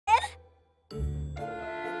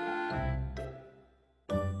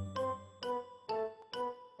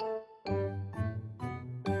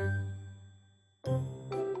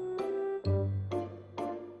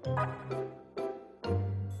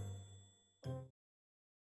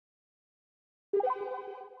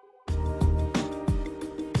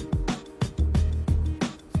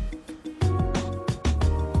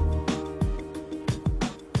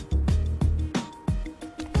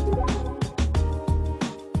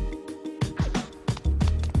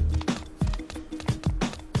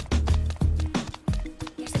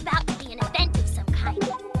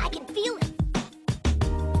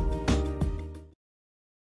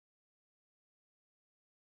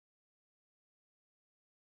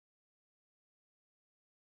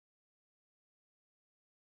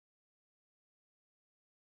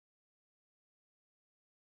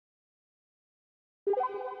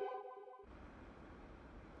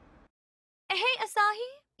Hey, Asahi,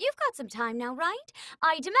 you've got some time now, right?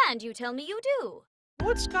 I demand you tell me you do.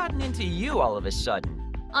 What's gotten into you all of a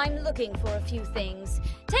sudden? I'm looking for a few things.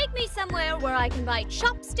 Take me somewhere where I can buy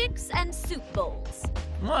chopsticks and soup bowls.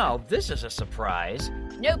 Well, this is a surprise.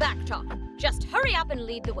 No backtalk. Just hurry up and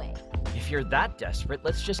lead the way. If you're that desperate,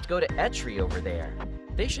 let's just go to Etri over there.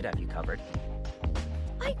 They should have you covered.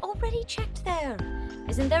 I already checked there.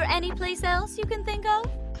 Isn't there any place else you can think of?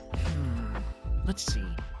 Let's see.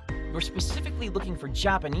 You're specifically looking for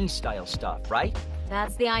Japanese-style stuff, right?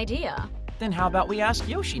 That's the idea. Then how about we ask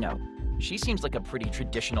Yoshino? She seems like a pretty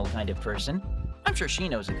traditional kind of person. I'm sure she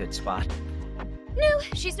knows a good spot. No,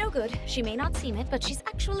 she's no good. She may not seem it, but she's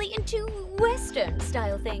actually into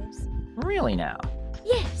Western-style things. Really now?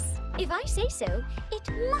 Yes. If I say so,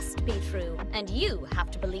 it must be true, and you have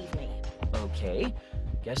to believe me. Okay.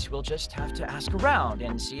 Guess we'll just have to ask around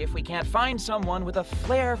and see if we can't find someone with a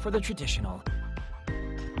flair for the traditional.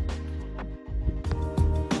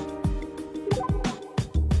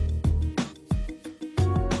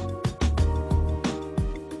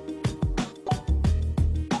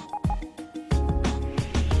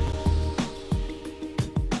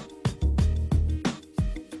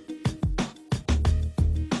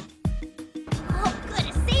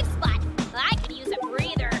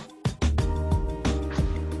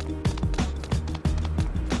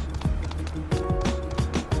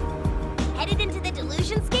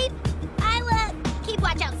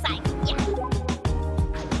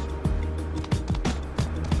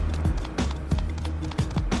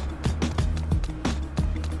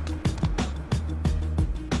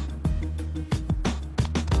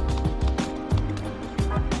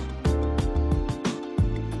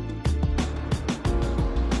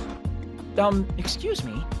 Excuse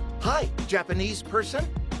me? Hi, Japanese person?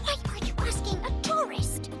 Why are you asking a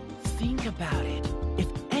tourist? Think about it. If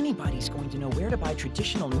anybody's going to know where to buy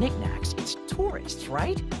traditional knickknacks, it's tourists,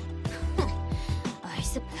 right? I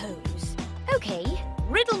suppose. Okay,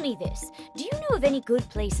 riddle me this. Do you know of any good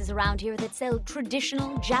places around here that sell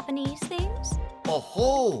traditional Japanese things?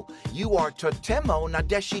 Oh, you are Totemo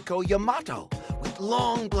Nadeshiko Yamato, with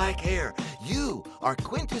long black hair. You are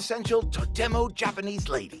quintessential Totemo Japanese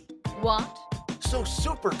lady. What? So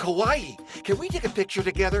super kawaii. Can we take a picture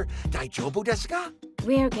together? Daijobu desu ka?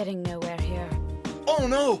 We're getting nowhere here. Oh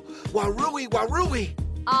no! Warui, warui!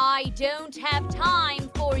 I don't have time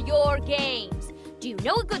for your games. Do you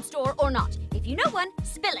know a good store or not? If you know one,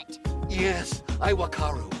 spill it. Yes, I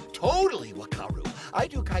wakaru. Totally wakaru. I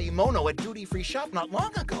do kaimono at duty-free shop not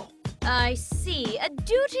long ago. I see. A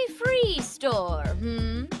duty-free store,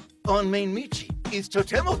 On Main Michi is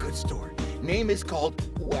Totemo good store. Name is called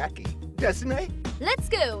Wacky. Desune? Let's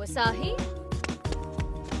go, Asahi.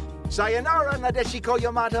 Sayonara, Nadeshiko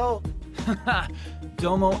Yamato.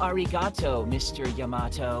 Domo arigato, Mr.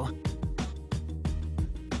 Yamato.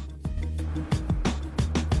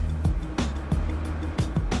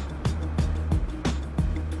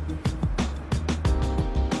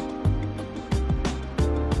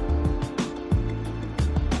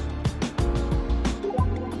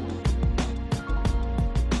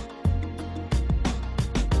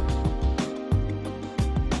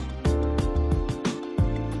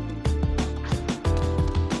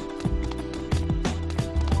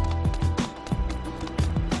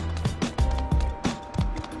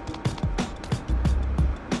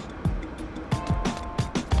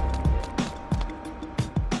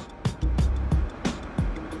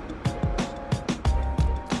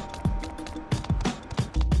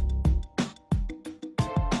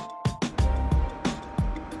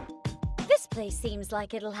 Seems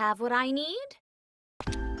like it'll have what I need.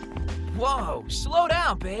 Whoa, slow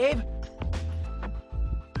down, babe.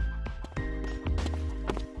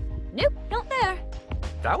 Nope, not there.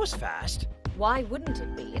 That was fast. Why wouldn't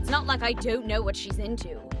it be? It's not like I don't know what she's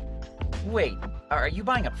into. Wait, are you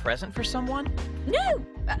buying a present for someone? No!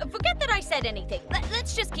 Forget that I said anything.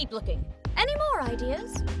 Let's just keep looking. Any more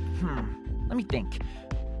ideas? Let me think.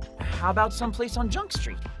 How about someplace on Junk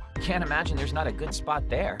Street? Can't imagine there's not a good spot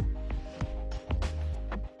there.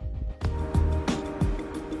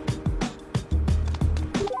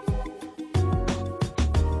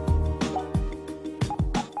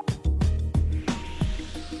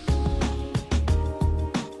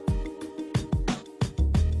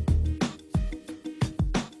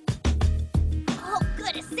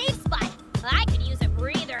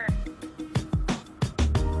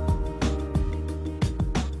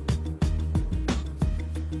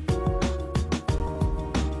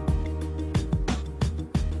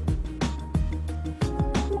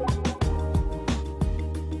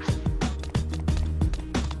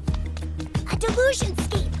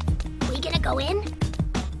 Illusionscape. We gonna go in?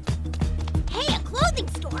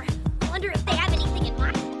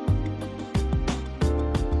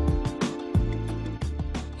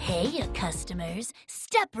 customers.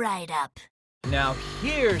 Step right up. Now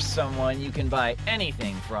here's someone you can buy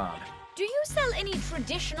anything from. Do you sell any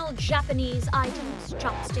traditional Japanese items?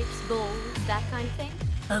 Chopsticks, bowls, that kind of thing?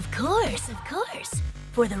 Of course, of course.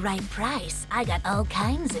 For the right price, I got all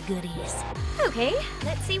kinds of goodies. Okay,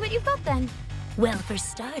 let's see what you've got then. Well, for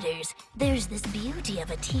starters, there's this beauty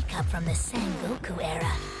of a teacup from the Sengoku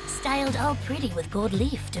era, styled all pretty with gold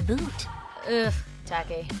leaf to boot. Ugh,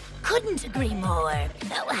 tacky. Couldn't agree more.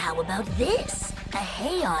 Oh, how about this? A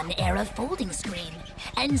Heian era folding screen.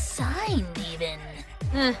 And signed, even.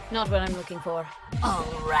 Not what I'm looking for. All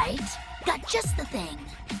right. Got just the thing.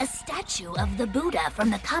 A statue of the Buddha from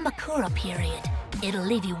the Kamakura period. It'll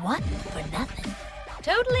leave you wanting for nothing.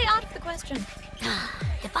 Totally out of the question.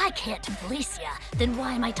 If I can't fleece ya, then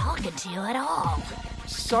why am I talking to you at all?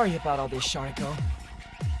 Sorry about all this, Shariko.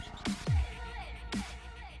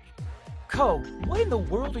 Ko, what in the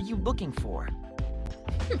world are you looking for?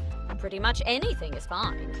 Pretty much anything is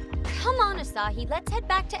fine. Come on, Asahi, let's head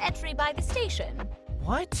back to Etri by the station.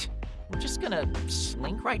 What? We're just gonna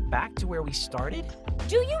slink right back to where we started?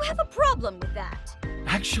 Do you have a problem with that?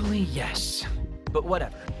 Actually, yes. But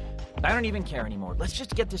whatever. I don't even care anymore. Let's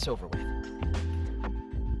just get this over with.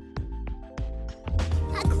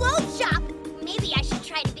 A clothes shop? Maybe I should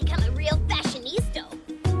try to become a real fashionista.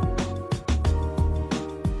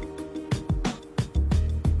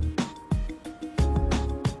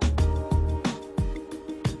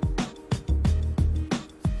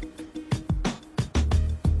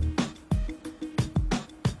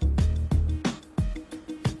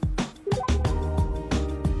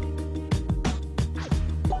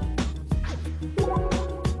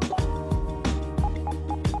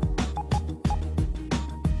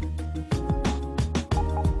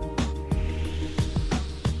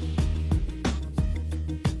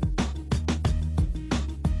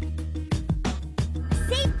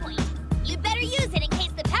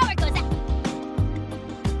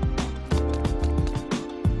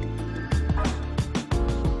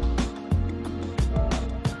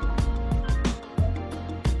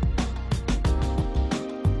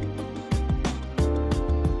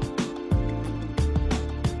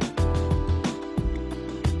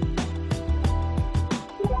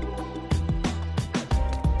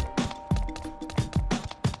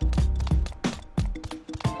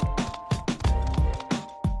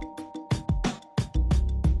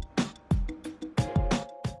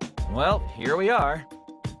 Well, here we are.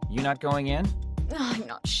 You not going in? I'm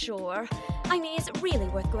not sure. I mean, is it really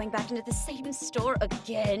worth going back into the same store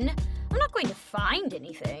again? I'm not going to find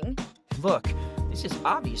anything. Look, this is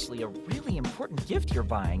obviously a really important gift you're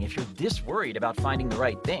buying if you're this worried about finding the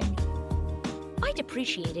right thing. I'd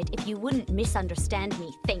appreciate it if you wouldn't misunderstand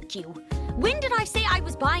me, thank you. When did I say I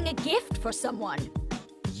was buying a gift for someone?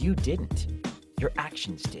 You didn't. Your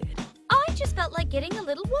actions did. I just felt like getting a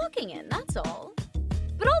little walking in, that's all.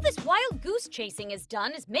 But all this wild goose chasing has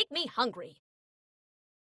done is make me hungry.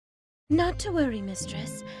 Not to worry,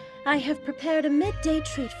 mistress. I have prepared a midday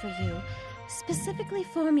treat for you, specifically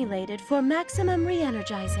formulated for maximum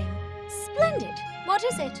re-energizing. Splendid! What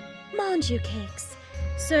is it? Manju cakes,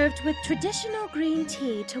 served with traditional green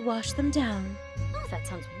tea to wash them down. Oh, that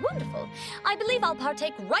sounds wonderful. I believe I'll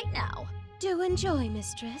partake right now. Do enjoy,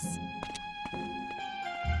 mistress.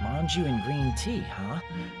 Manju and green tea, huh?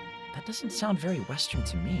 That doesn't sound very Western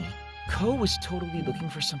to me. Ko was totally looking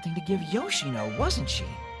for something to give Yoshino, wasn't she?